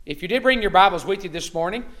If you did bring your Bibles with you this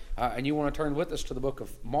morning, and you want to turn with us to the book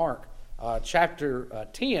of Mark, chapter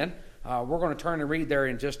 10, we're going to turn and read there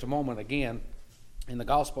in just a moment again in the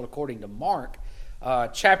Gospel according to Mark,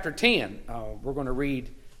 chapter 10. We're going to read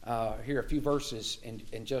here a few verses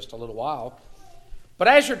in just a little while. But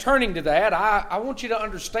as you're turning to that, I want you to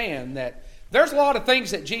understand that there's a lot of things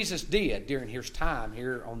that Jesus did during his time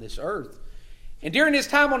here on this earth. And during his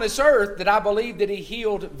time on this earth, that I believe that he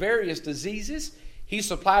healed various diseases. He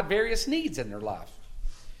supplied various needs in their life.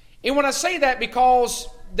 And when I say that, because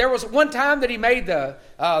there was one time that he made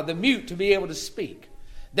the mute to be able to speak.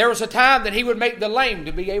 There was a time that he would make the lame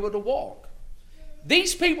to be able to walk.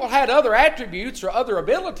 These people had other attributes or other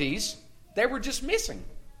abilities. They were just missing.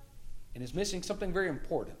 And is missing something very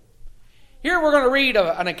important. Here we're going to read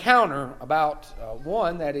an encounter about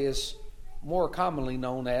one that is more commonly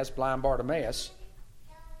known as blind Bartimaeus.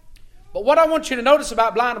 But what I want you to notice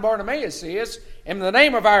about blind Bartimaeus is, and the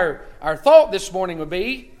name of our thought this morning would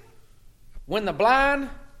be, when the blind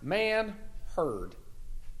man heard.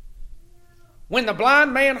 When the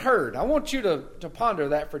blind man heard. I want you to ponder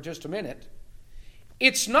that for just a minute.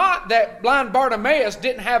 It's not that blind Bartimaeus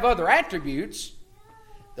didn't have other attributes.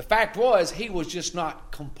 The fact was, he was just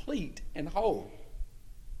not complete and whole.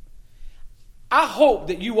 I hope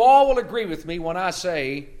that you all will agree with me when I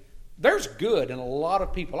say, there's good in a lot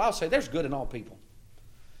of people. I'll say there's good in all people.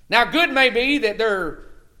 Now, good may be that they're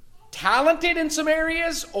talented in some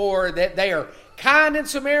areas, or that they are kind in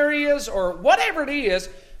some areas, or whatever it is.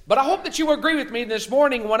 But I hope that you will agree with me this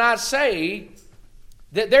morning when I say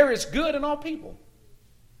that there is good in all people.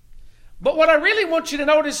 But what I really want you to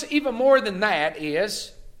notice even more than that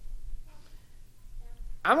is,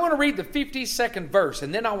 I'm going to read the 52nd verse,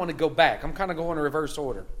 and then I want to go back. I'm kind of going in reverse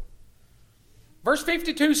order. Verse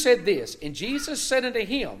 52 said this, and Jesus said unto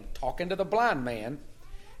him, talking to the blind man,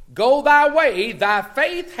 go thy way, thy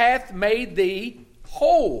faith hath made thee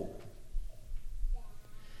whole.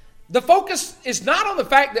 The focus is not on the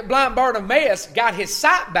fact that blind Bartimaeus got his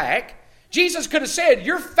sight back. Jesus could have said,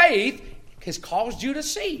 your faith has caused you to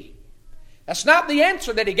see. That's not the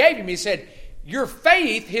answer that he gave him. He said, your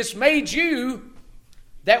faith has made you,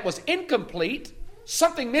 that was incomplete,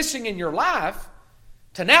 something missing in your life,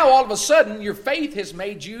 to now all of a sudden your faith has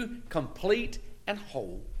made you complete and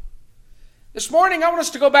whole. This morning I want us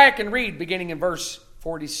to go back and read beginning in verse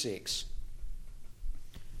 46.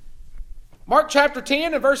 Mark chapter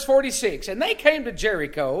 10 and verse 46. And they came to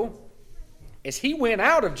Jericho, as he went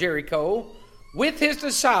out of Jericho with his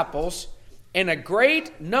disciples and a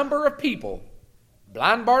great number of people.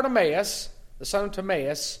 Blind Bartimaeus, the son of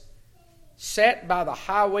Timaeus, sat by the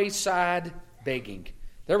highway side begging.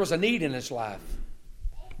 There was a need in his life.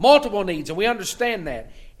 Multiple needs, and we understand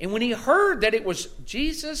that. And when he heard that it was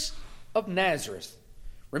Jesus of Nazareth.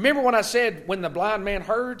 Remember when I said when the blind man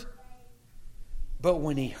heard? But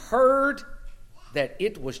when he heard that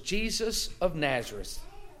it was Jesus of Nazareth,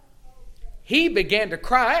 he began to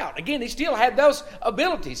cry out. Again, he still had those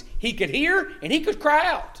abilities. He could hear and he could cry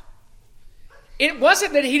out. It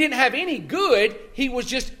wasn't that he didn't have any good, he was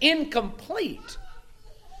just incomplete.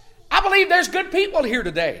 I believe there's good people here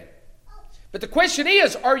today. But the question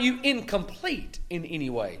is, are you incomplete in any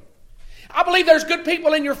way? I believe there's good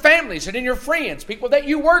people in your families and in your friends, people that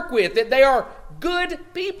you work with, that they are good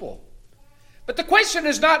people. But the question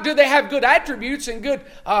is not, do they have good attributes and good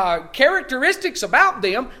characteristics about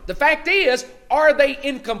them? The fact is, are they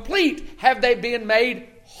incomplete? Have they been made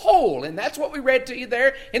whole? And that's what we read to you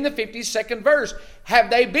there in the 52nd verse. Have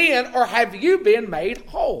they been, or have you been made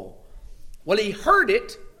whole? Well, he heard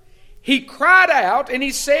it. He cried out and he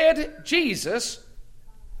said, Jesus,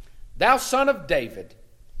 thou son of David,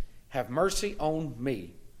 have mercy on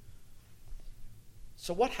me.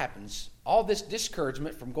 So what happens? All this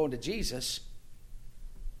discouragement from going to Jesus.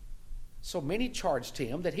 So many charged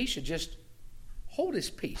him that he should just hold his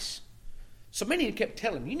peace. So many kept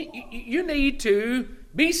telling him, you need to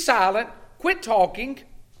be silent, quit talking.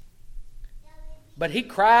 But he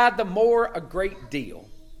cried the more a great deal.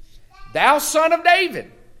 Thou son of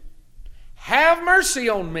David, have mercy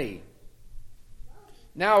on me.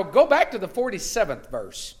 Now go back to the 47th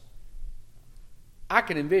verse. I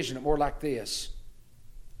can envision it more like this.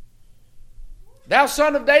 Thou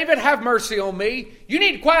son of David, have mercy on me. You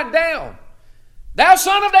need to quiet down. Thou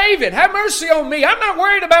son of David, have mercy on me. I'm not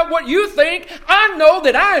worried about what you think. I know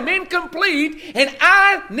that I am incomplete and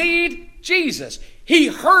I need Jesus. He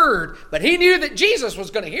heard, but he knew that Jesus was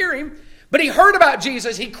going to hear him. But he heard about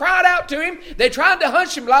Jesus. He cried out to him. They tried to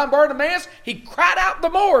hush him, blind Bartimaeus. He cried out the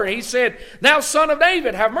more. He said, thou son of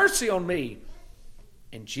David, have mercy on me.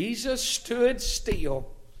 And Jesus stood still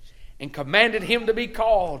and commanded him to be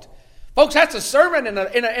called. Folks, that's a sermon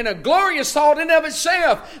and a glorious thought in and of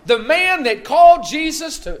itself. The man that calls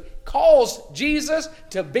Jesus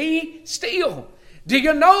to be still. Do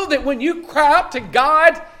you know that when you cry out to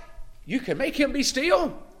God, you can make him be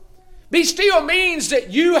still? Be still means that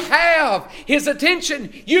you have his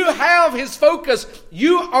attention. You have his focus.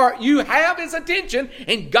 You have his attention,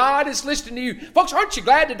 and God is listening to you. Folks, aren't you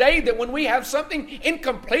glad today that when we have something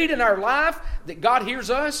incomplete in our life, that God hears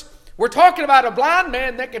us? We're talking about a blind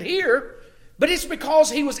man that could hear, but it's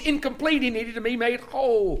because he was incomplete. He needed to be made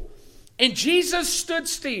whole. And Jesus stood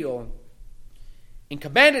still and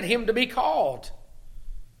commanded him to be called.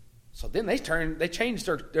 So then they changed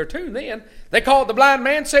their tune then. They called the blind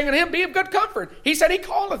man, saying unto him, Be of good comfort. He said, He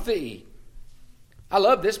calleth thee. I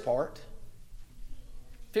love this part.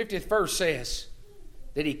 50th verse says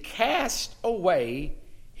that he cast away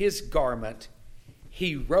his garment.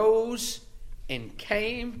 He rose and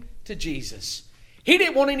came to Jesus. He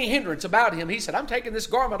didn't want any hindrance about him. He said, I'm taking this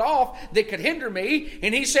garment off that could hinder me.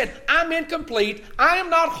 And he said, I'm incomplete. I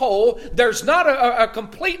am not whole. There's not a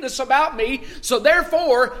completeness about me. So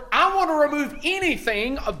therefore, I want to remove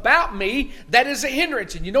anything about me that is a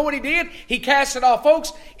hindrance. And you know what he did? He cast it off.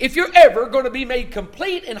 Folks, if you're ever going to be made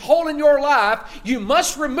complete and whole in your life, you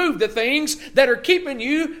must remove the things that are keeping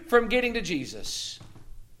you from getting to Jesus.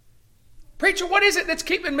 Preacher, what is it that's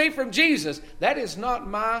keeping me from Jesus? That is not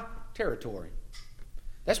my territory.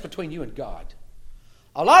 That's between you and God.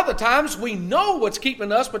 A lot of the times we know what's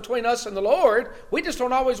keeping us between us and the Lord. We just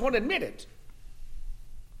don't always want to admit it.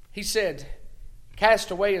 He said,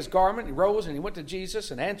 cast away his garment. He rose and he went to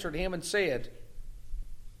Jesus and answered him and said,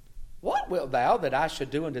 What wilt thou that I should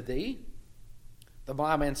do unto thee? The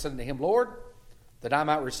blind man said unto him, Lord, that I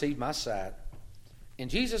might receive my sight. And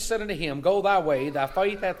Jesus said unto him, Go thy way, thy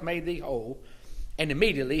faith hath made thee whole. And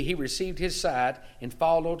immediately he received his sight and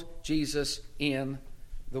followed Jesus in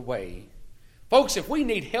the way. Folks, if we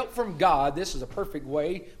need help from God, this is a perfect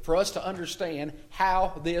way for us to understand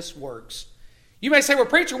how this works. You may say, well,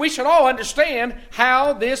 preacher, we should all understand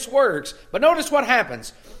how this works. But notice what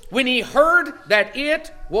happens. When he heard that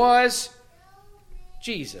it was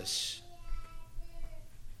Jesus.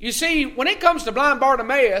 You see, when it comes to blind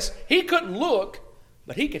Bartimaeus, he couldn't look,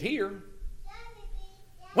 but he could hear.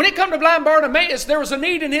 When it came to blind Bartimaeus, there was a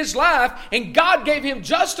need in his life, and God gave him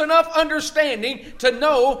just enough understanding to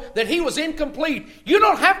know that he was incomplete. You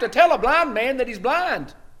don't have to tell a blind man that he's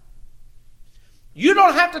blind. You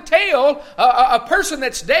don't have to tell a person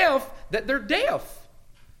that's deaf that they're deaf.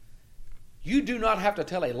 You do not have to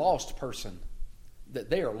tell a lost person that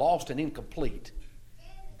they are lost and incomplete.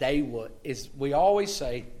 They will, as we always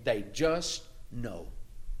say, they just know.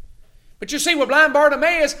 But you see, with blind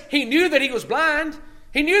Bartimaeus, he knew that he was blind.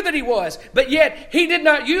 He knew that he was, but yet he did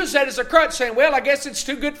not use that as a crutch, saying, well, I guess it's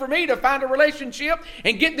too good for me to find a relationship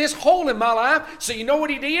and get this hole in my life. So you know what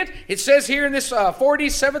he did? It says here in this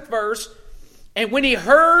 47th verse, and when he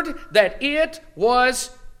heard that it was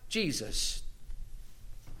Jesus.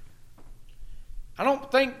 I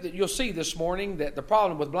don't think that you'll see this morning that the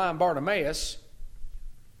problem with blind Bartimaeus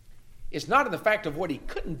is not in the fact of what he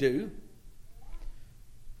couldn't do,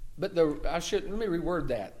 but let me reword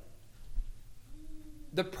that.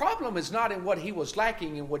 The problem is not in what he was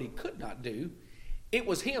lacking and what he could not do. It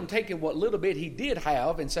was him taking what little bit he did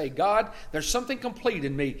have and say, God, there's something complete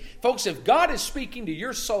in me. Folks, if God is speaking to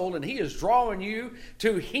your soul and he is drawing you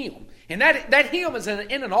to him, and that him is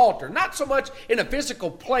in an altar, not so much in a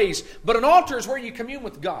physical place, but an altar is where you commune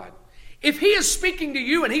with God. If he is speaking to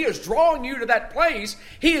you and he is drawing you to that place,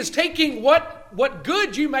 he is taking what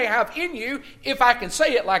good you may have in you, if I can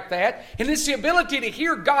say it like that, and it's the ability to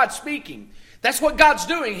hear God speaking. That's what God's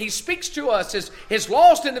doing. He speaks to us as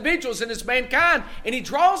lost individuals and as mankind, and he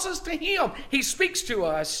draws us to him. He speaks to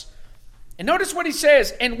us. And notice what he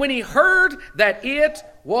says, and when he heard that it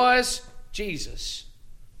was Jesus.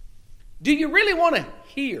 Do you really want to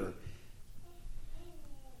hear?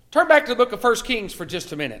 Turn back to the book of 1 Kings for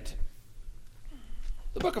just a minute.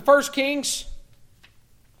 The book of 1 Kings,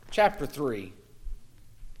 chapter 3.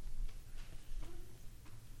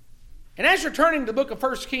 And as you're turning to the book of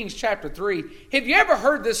 1 Kings chapter 3, have you ever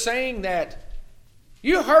heard this saying that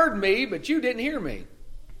you heard me, but you didn't hear me?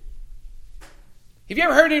 Have you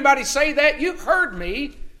ever heard anybody say that? You heard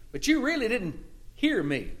me, but you really didn't hear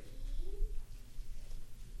me.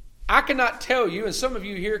 I cannot tell you, and some of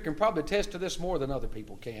you here can probably attest to this more than other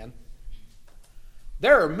people can.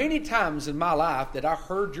 There are many times in my life that I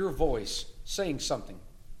heard your voice saying something,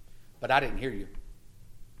 but I didn't hear you.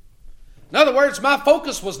 In other words, my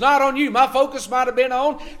focus was not on you. My focus might have been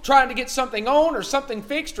on trying to get something on or something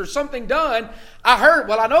fixed or something done. I heard,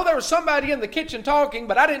 well, I know there was somebody in the kitchen talking,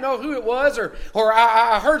 but I didn't know who it was, or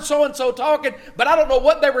I heard so-and-so talking, but I don't know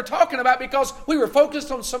what they were talking about because we were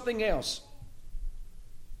focused on something else.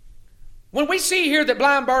 When we see here that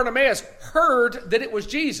blind Bartimaeus heard that it was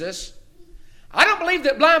Jesus, I don't believe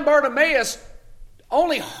that blind Bartimaeus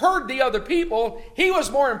only heard the other people. He was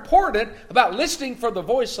more important about listening for the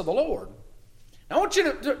voice of the Lord. Now, I want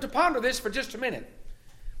you to ponder this for just a minute.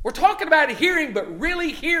 We're talking about hearing, but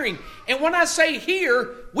really hearing. And when I say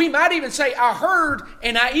hear, we might even say I heard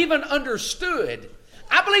and I even understood.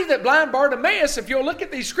 I believe that blind Bartimaeus, if you'll look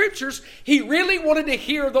at these scriptures, he really wanted to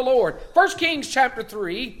hear the Lord. 1 Kings chapter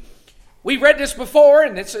 3, we've read this before,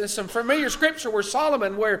 and it's some familiar scripture where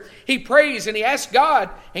Solomon, where he prays and he asks God,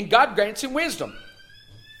 and God grants him wisdom.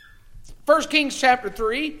 1 Kings chapter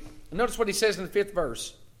 3, notice what he says in the 5th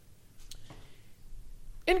verse.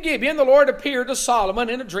 In Gibeon, the Lord appeared to Solomon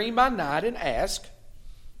in a dream by night and asked,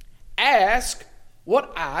 "Ask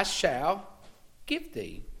what I shall give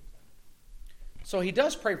thee." So he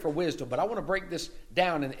does pray for wisdom, but I want to break this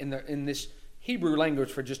down in this Hebrew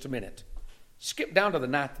language for just a minute. Skip down to the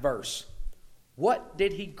 9th verse. What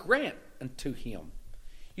did he grant unto him?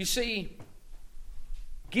 You see,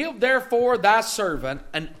 give therefore thy servant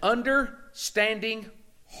an understanding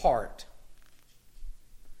heart.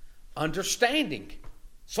 Understanding.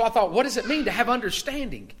 So I thought, what does it mean to have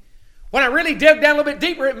understanding? When I really dug down a little bit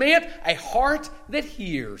deeper, it meant a heart that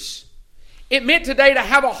hears. It meant today to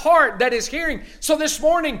have a heart that is hearing. So this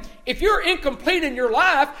morning, if you're incomplete in your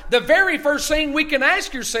life, the very first thing we can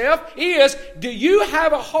ask yourself is, do you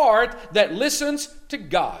have a heart that listens to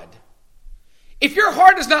God? If your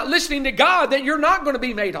heart is not listening to God, then you're not going to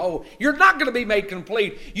be made whole. You're not going to be made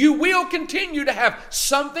complete. You will continue to have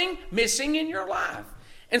something missing in your life.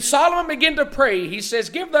 And Solomon began to pray. He says,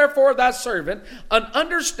 "Give therefore thy servant an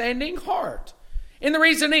understanding heart." And the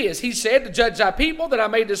reason is, he said, "To judge thy people, that I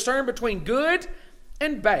may discern between good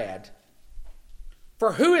and bad.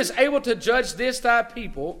 For who is able to judge this thy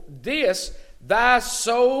people, this thy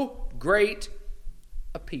so great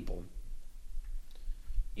a people?"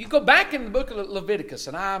 You go back in the book of Leviticus,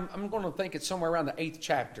 and I'm going to think it's somewhere around the 8th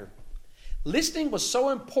chapter. Listening was so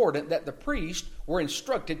important that the priests were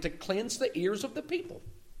instructed to cleanse the ears of the people.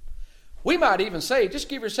 We might even say, just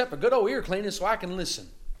give yourself a good old ear cleaning so I can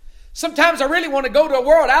listen. Sometimes I really want to go to a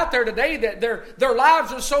world out there today that their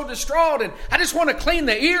lives are so distraught, and I just want to clean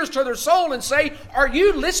the ears to their soul and say, are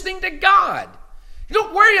you listening to God? You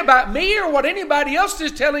don't worry about me or what anybody else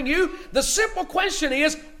is telling you. The simple question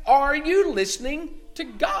is, are you listening to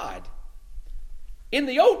God? In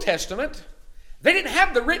the Old Testament, they didn't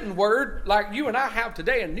have the written word like you and I have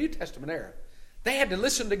today in the New Testament era. They had to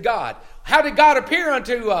listen to God. How did God appear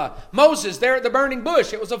unto Moses there at the burning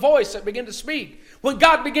bush? It was a voice that began to speak. When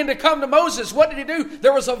God began to come to Moses, what did he do?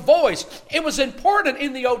 There was a voice. It was important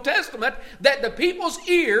in the Old Testament that the people's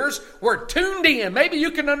ears were tuned in. Maybe you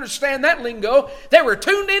can understand that lingo. They were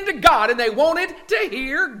tuned into God and they wanted to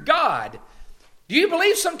hear God. Do you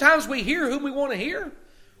believe sometimes we hear whom we want to hear?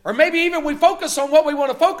 Or maybe even we focus on what we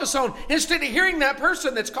want to focus on instead of hearing that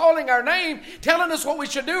person that's calling our name, telling us what we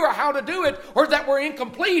should do or how to do it, or that we're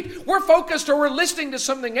incomplete. We're focused or we're listening to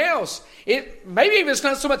something else. Maybe even it's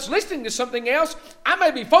not so much listening to something else. I may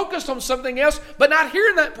be focused on something else, but not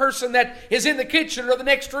hearing that person that is in the kitchen or the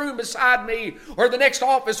next room beside me or the next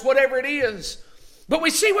office, whatever it is. But we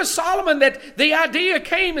see with Solomon that the idea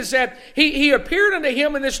came is that he appeared unto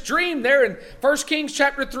him in this dream there in 1 Kings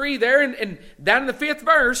chapter 3 there and down in the 5th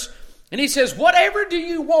verse. And he says, whatever do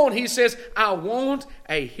you want? He says, I want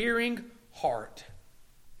a hearing heart.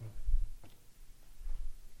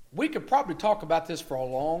 We could probably talk about this for a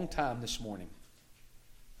long time this morning.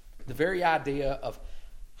 The very idea of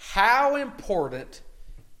how important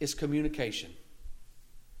is communication.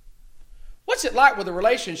 What's it like with a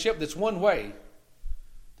relationship that's one way?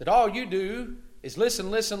 That all you do is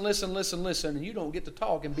listen, and you don't get to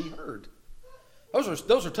talk and be heard.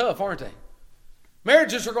 Those are tough, aren't they?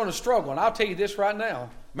 Marriages are going to struggle, and I'll tell you this right now.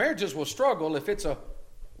 Marriages will struggle if it's a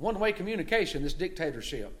one-way communication, this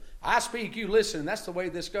dictatorship. I speak, you listen, and that's the way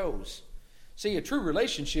this goes. See, a true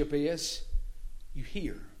relationship is you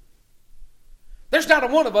hear. There's not a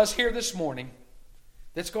one of us here this morning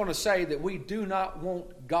that's going to say that we do not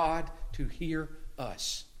want God to hear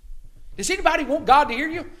us. Does anybody want God to hear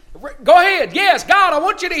you? Go ahead. Yes, God, I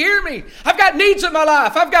want you to hear me. I've got needs in my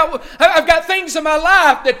life. I've got things in my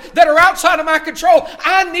life that are outside of my control.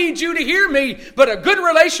 I need you to hear me. But a good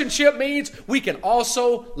relationship means we can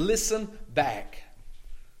also listen back.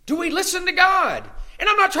 Do we listen to God? And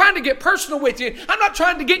I'm not trying to get personal with you. I'm not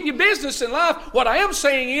trying to get in your business in life. What I am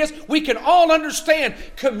saying is we can all understand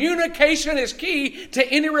communication is key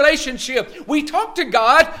to any relationship. We talk to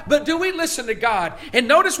God, but do we listen to God? And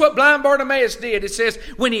notice what blind Bartimaeus did. It says,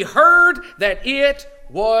 when he heard that it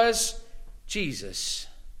was Jesus.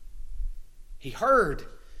 He heard.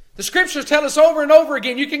 The scriptures tell us over and over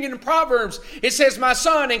again. You can get in Proverbs. It says, my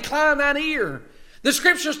son, incline thine ear. The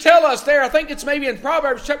scriptures tell us there, I think it's maybe in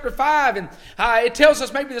Proverbs chapter 5, and it tells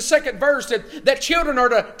us maybe the second verse that children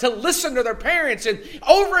are to listen to their parents. And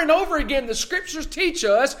over again, the scriptures teach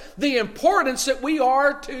us the importance that we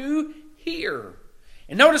are to hear.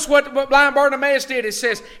 And notice what blind Bartimaeus did. It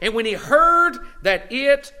says, and when he heard that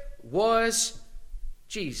it was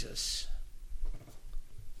Jesus.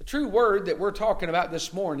 The true word that we're talking about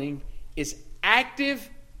this morning is active,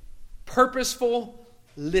 purposeful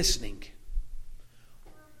listening.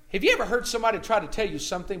 Have you ever heard somebody try to tell you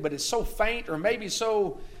something, but it's so faint or maybe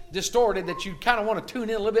so distorted that you kind of want to tune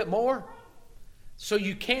in a little bit more so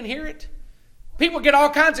you can hear it? People get all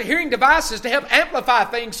kinds of hearing devices to help amplify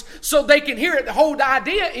things so they can hear it. The whole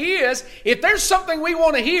idea is, if there's something we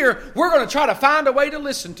want to hear, we're going to try to find a way to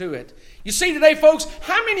listen to it. You see today, folks,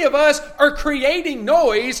 how many of us are creating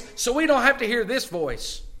noise so we don't have to hear this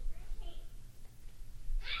voice?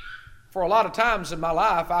 For a lot of times in my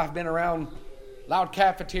life, I've been around loud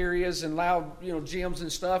cafeterias and loud, gyms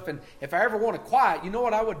and stuff. And if I ever wanted quiet, you know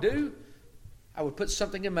what I would do? I would put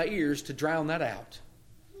something in my ears to drown that out.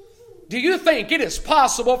 Do you think it is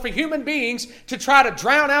possible for human beings to try to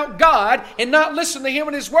drown out God and not listen to Him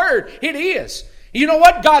and His Word? It is. You know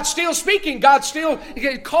what? God's still speaking. God's still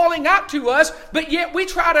calling out to us. But yet we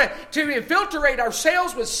try to infiltrate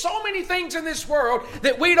ourselves with so many things in this world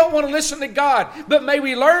that we don't want to listen to God. But may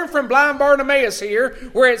we learn from blind Bartimaeus here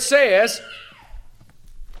where it says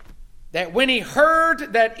that when he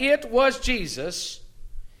heard that it was Jesus,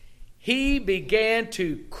 he began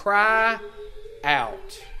to cry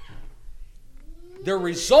out. The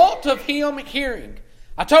result of him hearing.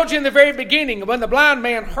 I told you in the very beginning, when the blind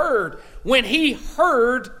man heard, when he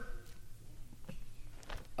heard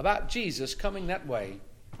about Jesus coming that way,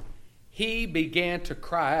 he began to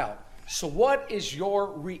cry out. So what is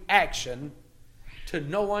your reaction to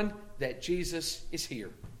knowing that Jesus is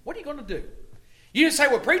here? What are you going to do? You say,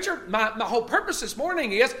 well, preacher, my whole purpose this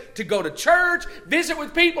morning is to go to church, visit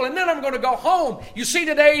with people, and then I'm going to go home. You see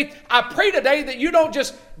today, I pray today that you don't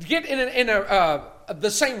just get in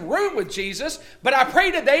the same room with Jesus, but I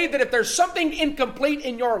pray today that if there's something incomplete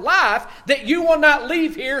in your life, that you will not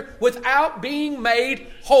leave here without being made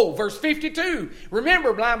whole. Verse 52.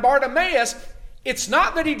 Remember, blind Bartimaeus, it's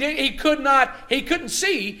not that he couldn't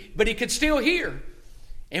see, but he could still hear.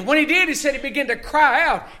 And when he did, he said he began to cry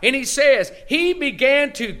out. And he says, he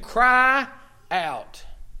began to cry out.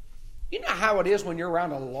 You know how it is when you're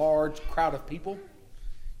around a large crowd of people?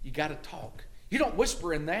 You got to talk. You don't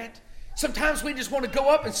whisper in that. Sometimes we just want to go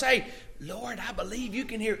up and say, Lord, I believe you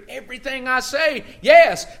can hear everything I say.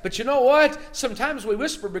 Yes, but you know what? Sometimes we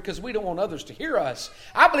whisper because we don't want others to hear us.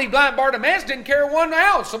 I believe blind Bartimaeus didn't care one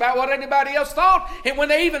ounce about what anybody else thought. And when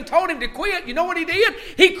they even told him to quit, you know what he did?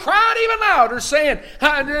 He cried even louder, saying,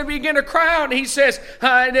 and then he began to cry out, and he says,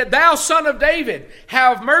 thou son of David,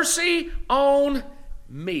 have mercy on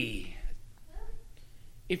me.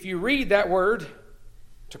 If you read that word,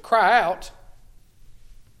 to cry out,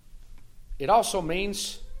 it also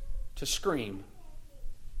means to scream.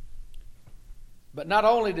 But not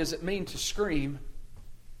only does it mean to scream,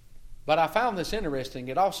 but I found this interesting.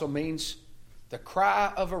 It also means the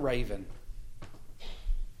cry of a raven.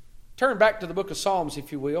 Turn back to the book of Psalms,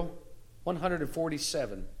 if you will.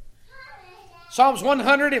 147. Psalms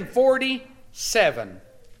 147.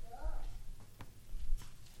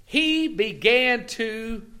 He began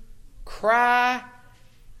to cry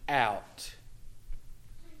out.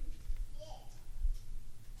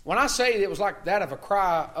 When I say it was like that of a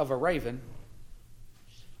cry of a raven,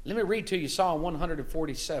 let me read to you Psalm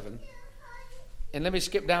 147. And let me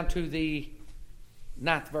skip down to the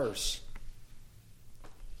 9th verse.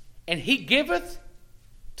 And he giveth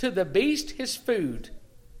to the beast his food.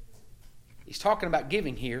 He's talking about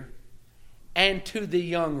giving here. And to the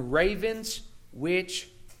young ravens which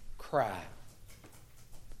cry.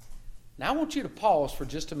 Now I want you to pause for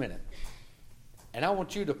just a minute. And I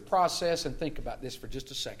want you to process and think about this for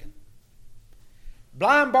just a second.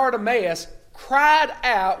 Blind Bartimaeus cried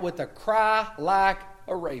out with a cry like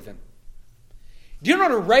a raven. Do you know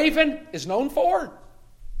what a raven is known for?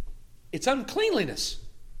 It's uncleanliness.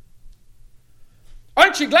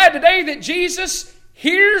 Aren't you glad today that Jesus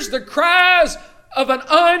hears the cries of an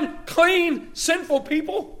unclean, sinful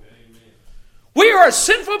people? Amen. We are a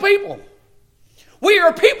sinful people. We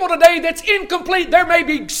are people today that's incomplete. There may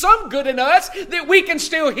be some good in us that we can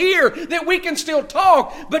still hear, that we can still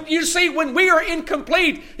talk. But you see, when we are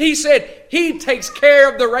incomplete, he said, he takes care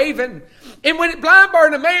of the raven. And when blind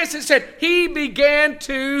Bartimaeus, it said, he began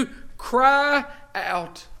to cry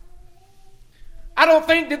out. I don't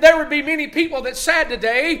think that there would be many people that said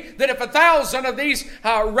today that if 1,000 of these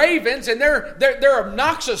ravens and their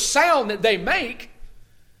obnoxious sound that they make,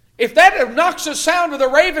 if that obnoxious sound of the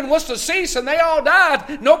raven was to cease and they all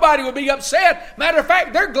died, nobody would be upset. Matter of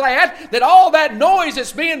fact, they're glad that all that noise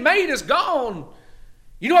that's being made is gone.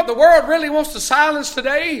 You know what the world really wants to silence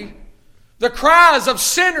today? The cries of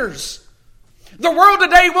sinners. The world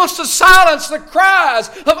today wants to silence the cries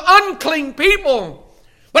of unclean people.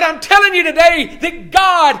 But I'm telling you today that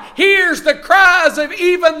God hears the cries of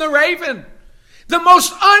even the raven. The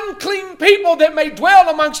most unclean people that may dwell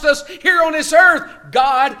amongst us here on this earth,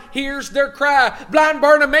 God hears their cry. Blind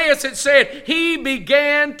Bartimaeus, it said, he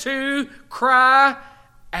began to cry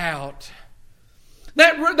out.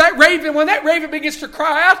 That raven, when that raven begins to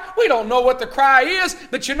cry out, we don't know what the cry is,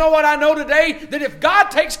 but you know what I know today? That if God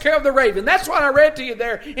takes care of the raven, that's what I read to you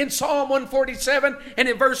there in Psalm 147 and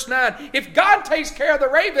in verse 9. If God takes care of the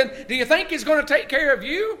raven, do you think he's going to take care of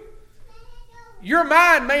you? Your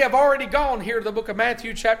mind may have already gone here to the book of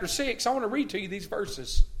Matthew chapter 6. I want to read to you these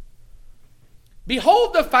verses.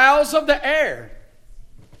 Behold the fowls of the air.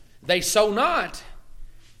 They sow not,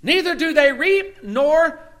 neither do they reap,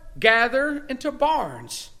 nor gather into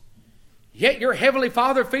barns. Yet your heavenly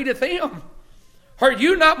Father feedeth them. Are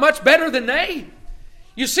you not much better than they?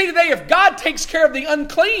 You see today, if God takes care of the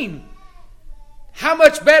unclean, how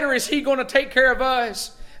much better is he going to take care of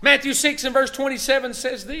us? Matthew 6 and verse 27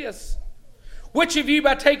 says this. Which of you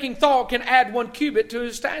by taking thought can add 1 cubit to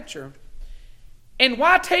his stature? And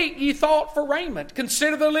why take ye thought for raiment?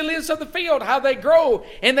 Consider the lilies of the field, how they grow,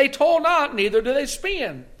 and they toil not, neither do they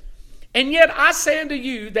spin. And yet I say unto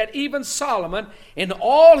you that even Solomon in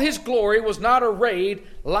all his glory was not arrayed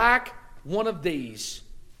like one of these.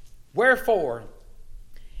 Wherefore,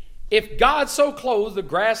 if God so clothe the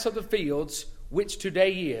grass of the fields, which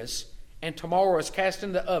today is, and tomorrow is cast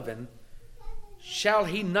in the oven, shall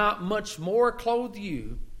he not much more clothe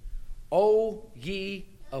you, O ye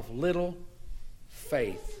of little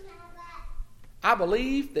faith? I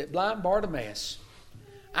believe that blind Bartimaeus,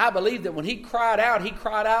 I believe that when he cried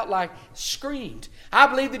out like screamed. I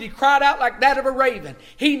believe that he cried out like that of a raven.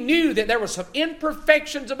 He knew that there were some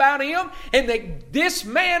imperfections about him and that this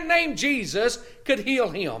man named Jesus could heal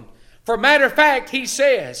him. For matter of fact, he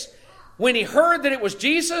says, when he heard that it was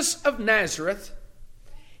Jesus of Nazareth,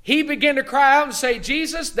 he began to cry out and say,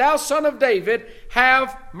 Jesus, thou son of David,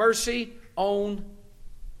 have mercy on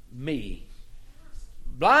me.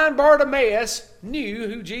 Blind Bartimaeus knew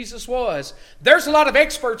who Jesus was. There's a lot of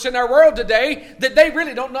experts in our world today that they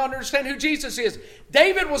really don't understand who Jesus is.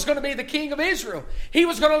 David was going to be the king of Israel. He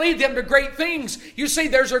was going to lead them to great things. You see,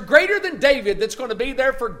 there's a greater than David that's going to be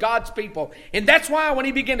there for God's people. And that's why when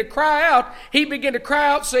he began to cry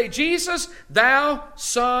out, say, Jesus, thou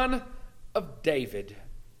son of David,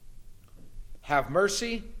 have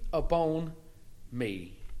mercy upon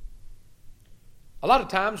me. A lot of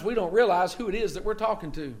times we don't realize who it is that we're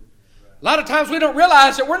talking to. A lot of times we don't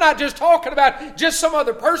realize that we're not just talking about just some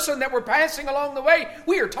other person that we're passing along the way.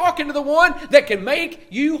 We are talking to the one that can make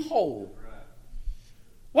you whole.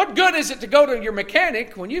 What good is it to go to your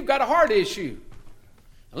mechanic when you've got a heart issue?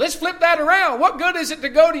 Let's flip that around. What good is it to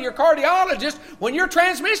go to your cardiologist when your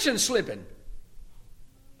transmission's slipping?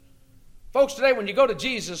 Folks, today when you go to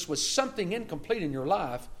Jesus with something incomplete in your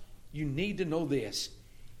life, you need to know this.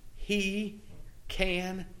 He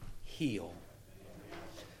can heal.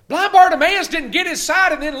 Blind Bartimaeus didn't get his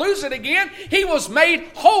sight and then lose it again. He was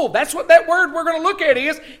made whole. That's what that word we're going to look at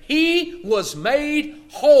is. He was made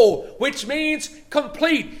whole, which means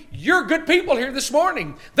complete. You're good people here this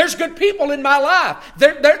morning. There's good people in my life.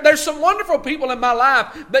 There's some wonderful people in my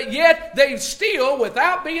life, but yet they still,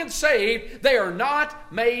 without being saved, they are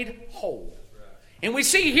not made whole. And we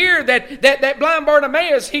see here that blind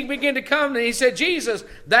Bartimaeus, he began to come and he said, Jesus,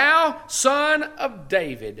 thou son of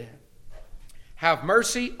David, have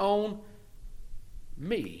mercy on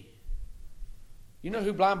me. You know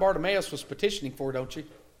who blind Bartimaeus was petitioning for, don't you?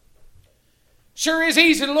 Sure is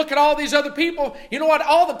easy to look at all these other people. You know what?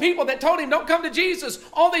 All the people that told him don't come to Jesus,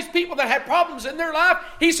 all these people that had problems in their life,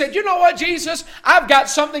 he said, you know what, Jesus? I've got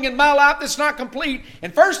something in my life that's not complete.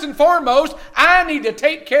 And first and foremost, I need to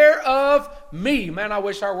take care of me. Man, I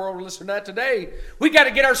wish our world would listen to that today. We got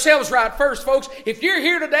to get ourselves right first, folks. If you're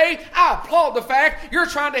here today, I applaud the fact you're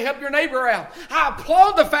trying to help your neighbor out. I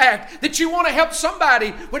applaud the fact that you want to help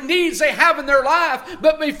somebody with needs they have in their life.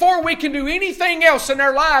 But before we can do anything else in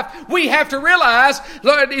their life, we have to realize,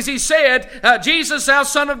 Lord, as he said, Jesus, thou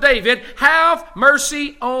son of David, have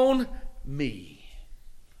mercy on me.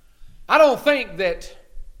 I don't think that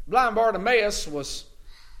blind Bartimaeus was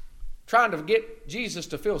trying to get Jesus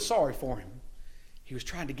to feel sorry for him. He was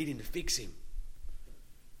trying to get him to fix him.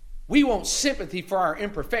 We want sympathy for our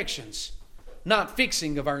imperfections, not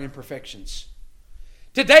fixing of our imperfections.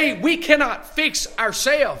 Today, we cannot fix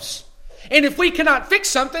ourselves. And if we cannot fix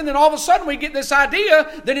something, then all of a sudden we get this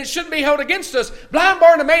idea that it shouldn't be held against us. Blind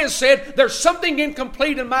Bartimaeus said, there's something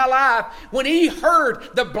incomplete in my life. When he heard,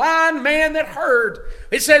 the blind man that heard,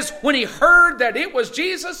 it says, when he heard that it was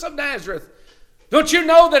Jesus of Nazareth, don't you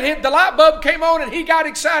know that the light bulb came on and he got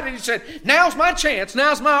excited. He said, now's my chance.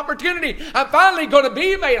 Now's my opportunity. I'm finally going to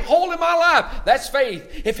be made whole in my life. That's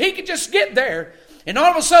faith. If he could just get there. And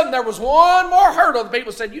all of a sudden there was one more hurdle. The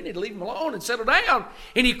people said, you need to leave him alone and settle down.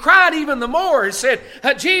 And he cried even the more. He said,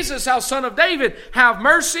 Jesus, thou son of David, have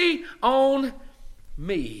mercy on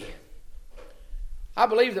me. I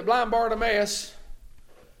believe that blind Bartimaeus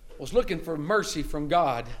was looking for mercy from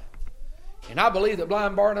God. And I believe that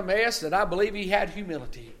blind Bartimaeus, I believe he had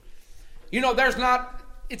humility. You know,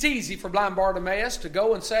 it's easy for blind Bartimaeus to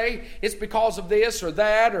go and say, it's because of this or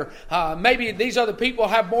that, or maybe these other people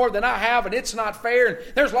have more than I have and it's not fair. And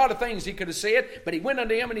there's a lot of things he could have said, but he went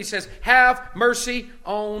unto him and he says, have mercy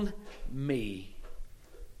on me.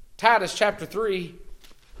 Titus chapter 3.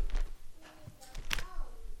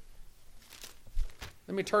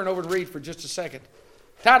 Let me turn over and read for just a second.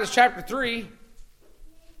 Titus chapter 3.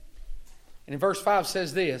 And in verse 5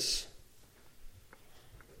 says this.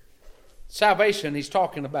 Salvation he's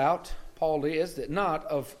talking about, Paul is, that not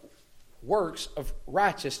of works of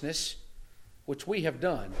righteousness which we have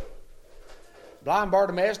done. Blind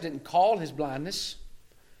Bartimaeus didn't call his blindness,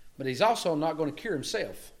 but he's also not going to cure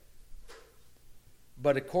himself.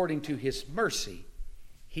 But according to his mercy,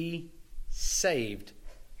 he saved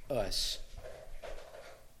us.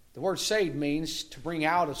 The word saved means to bring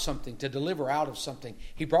out of something, to deliver out of something.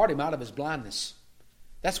 He brought him out of his blindness.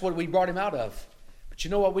 That's what we brought him out of. But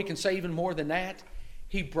you know what we can say even more than that?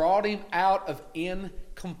 He brought him out of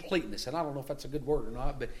incompleteness. And I don't know if that's a good word or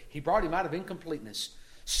not, but he brought him out of incompleteness.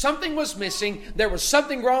 Something was missing. There was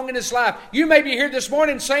something wrong in his life. You may be here this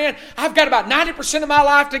morning saying, I've got about 90% of my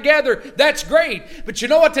life together. That's great. But you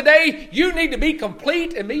know what today? You need to be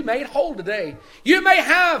complete and be made whole today. You may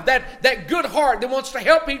have that good heart that wants to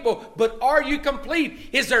help people, but are you complete?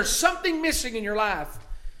 Is there something missing in your life?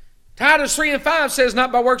 Titus 3 and 5 says,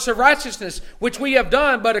 not by works of righteousness, which we have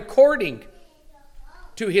done, but according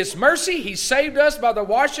to his mercy, he saved us by the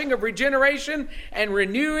washing of regeneration and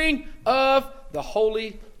renewing of the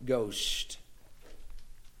Holy Ghost.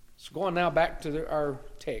 So going now back to our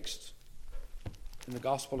text in the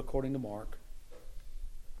Gospel according to Mark.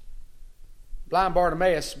 Blind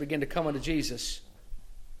Bartimaeus began to come unto Jesus.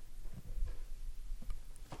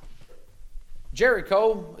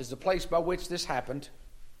 Jericho is the place by which this happened.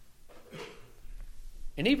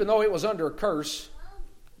 And even though it was under a curse,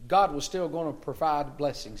 God was still going to provide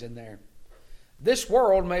blessings in there. This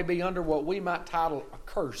world may be under what we might title a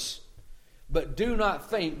curse. But do not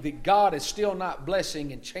think that God is still not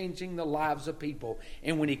blessing and changing the lives of people.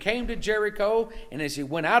 And when he came to Jericho, and as he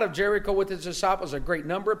went out of Jericho with his disciples, a great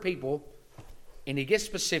number of people, and he gets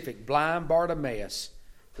specific, blind Bartimaeus,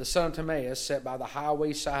 the son of Timaeus, sat by the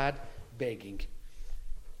highway side begging.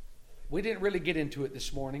 We didn't really get into it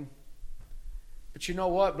this morning. But you know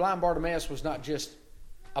what? Blind Bartimaeus was not just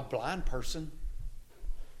a blind person.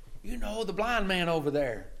 You know, the blind man over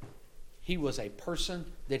there. He was a person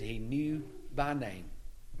that he knew by name.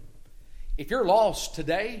 If you're lost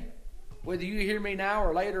today, whether you hear me now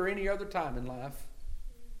or later or any other time in life,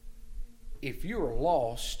 if you are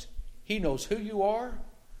lost, he knows who you are,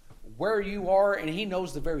 where you are, and he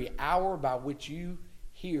knows the very hour by which you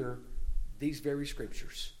hear these very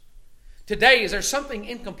scriptures. Today, is there something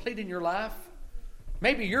incomplete in your life?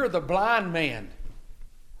 Maybe you're the blind man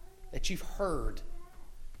that you've heard.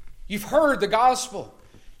 You've heard the gospel.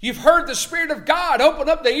 You've heard the Spirit of God open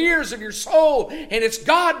up the ears of your soul, and it's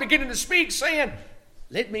God beginning to speak, saying,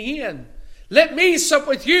 let me in. Let me sup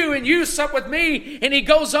with you, and you sup with me. And he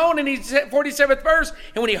goes on in his 47th verse,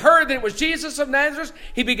 and when he heard that it was Jesus of Nazareth,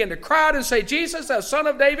 he began to cry out and say, Jesus, thou son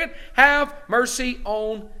of David, have mercy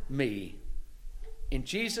on me. And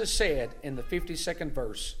Jesus said in the 52nd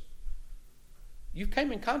verse, you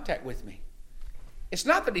came in contact with me. It's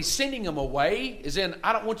not that he's sending them away, as in,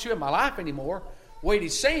 I don't want you in my life anymore. What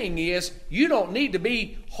he's saying is, you don't need to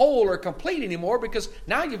be whole or complete anymore because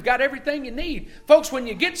now you've got everything you need. Folks, when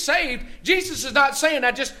you get saved, Jesus is not saying,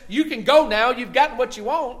 you can go now, you've gotten what you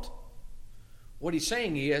want. What he's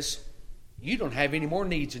saying is, you don't have any more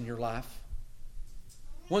needs in your life.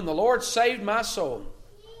 When the Lord saved my soul,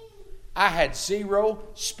 I had 0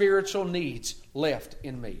 spiritual needs left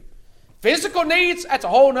in me. Physical needs, that's a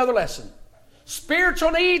whole other lesson.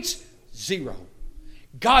 Spiritual needs, 0.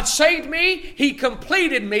 God saved me. He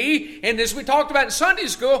completed me. And as we talked about in Sunday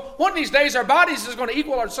school, one of these days our bodies is going to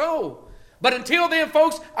equal our soul. But until then,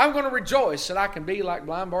 folks, I'm going to rejoice that I can be like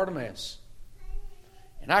blind Bartimaeus.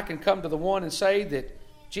 And I can come to the one and say that,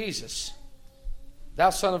 Jesus, thou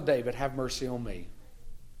Son of David, have mercy on me.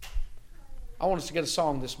 I want us to get a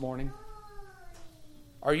song this morning.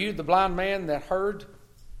 Are you the blind man that heard?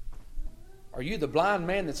 Are you the blind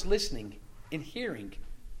man that's listening and hearing?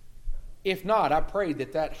 If not, I pray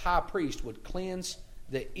that high priest would cleanse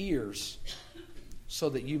the ears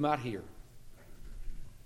so that you might hear.